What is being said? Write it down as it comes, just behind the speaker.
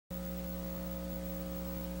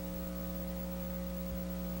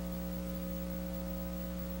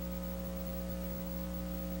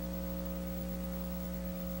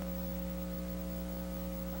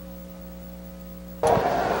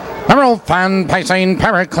Now fan pacing,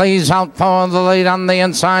 Pericles out for the lead on the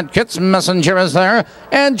inside. Kit's Messenger is there.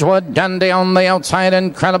 Edgewood Dandy on the outside.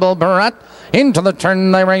 Incredible Barrett. Into the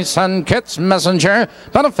turn they race, and Kit's Messenger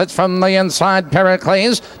benefits from the inside.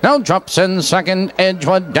 Pericles now drops in second.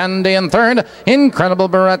 Edgewood Dandy in third. Incredible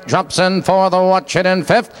Barrett drops in for the Watch It in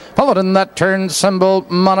fifth. Followed in that turn, Symbol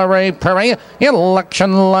Monterey Prairie.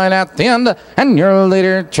 Election Line at the end. And your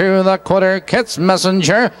leader to the quarter, Kit's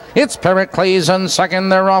Messenger. It's Pericles in second.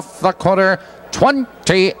 They're off the quarter.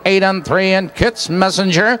 28-3, and Kit's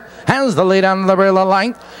Messenger has the lead on the real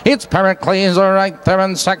length. It's Pericles right there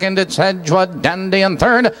in second. It's Edgewood Dandy in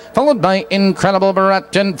third, followed by Incredible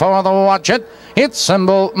Barrett in for the Watch It. It's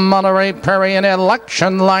Symbol Monterey Prairie and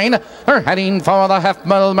Election Line. They're heading for the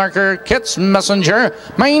half-mile marker. Kit's Messenger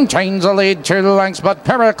maintains the lead 2 lengths, but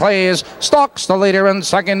Pericles stalks the leader in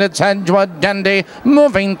second. It's Edgewood Dandy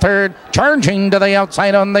moving third, charging to the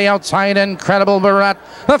outside. On the outside, Incredible Barrett.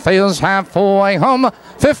 The field's halfway home.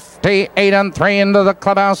 58-3 into the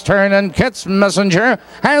clubhouse turn, and Kit's Messenger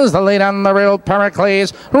has the lead on the real.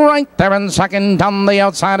 Pericles right there in second. Down the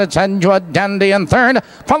outside, it's Edgewood Dandy in third,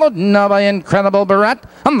 followed now by Incredible Barrett.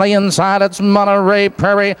 On the inside, it's Monterey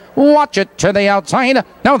Prairie. Watch It to the outside.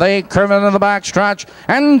 Now they curve into the backstretch,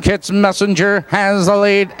 and Kit's Messenger has the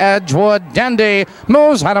lead. Edgewood Dandy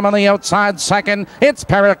moves at him on the outside second. It's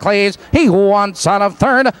Pericles. He wants out of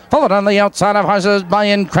third, followed on the outside of horses by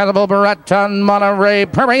Incredible Barrett and Monterey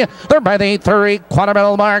Prairie. They're by the 3/4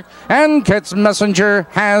 mile mark, and Kit's Messenger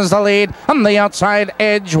has the lead. On the outside,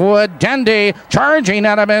 Edgewood Dandy charging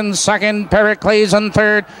at him in second. Pericles in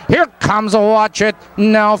third. Here comes Watch It,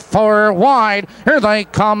 now 4 wide. Here they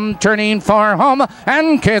come, turning for home,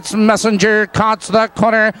 and Kit's Messenger cuts the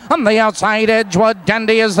corner. On the outside, Edgewood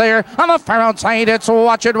Dandy is there. On the far outside, it's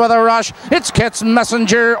Watch It with a rush. It's Kit's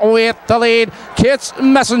Messenger with the lead. Kit's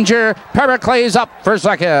Messenger, Pericles up for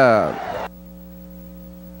second.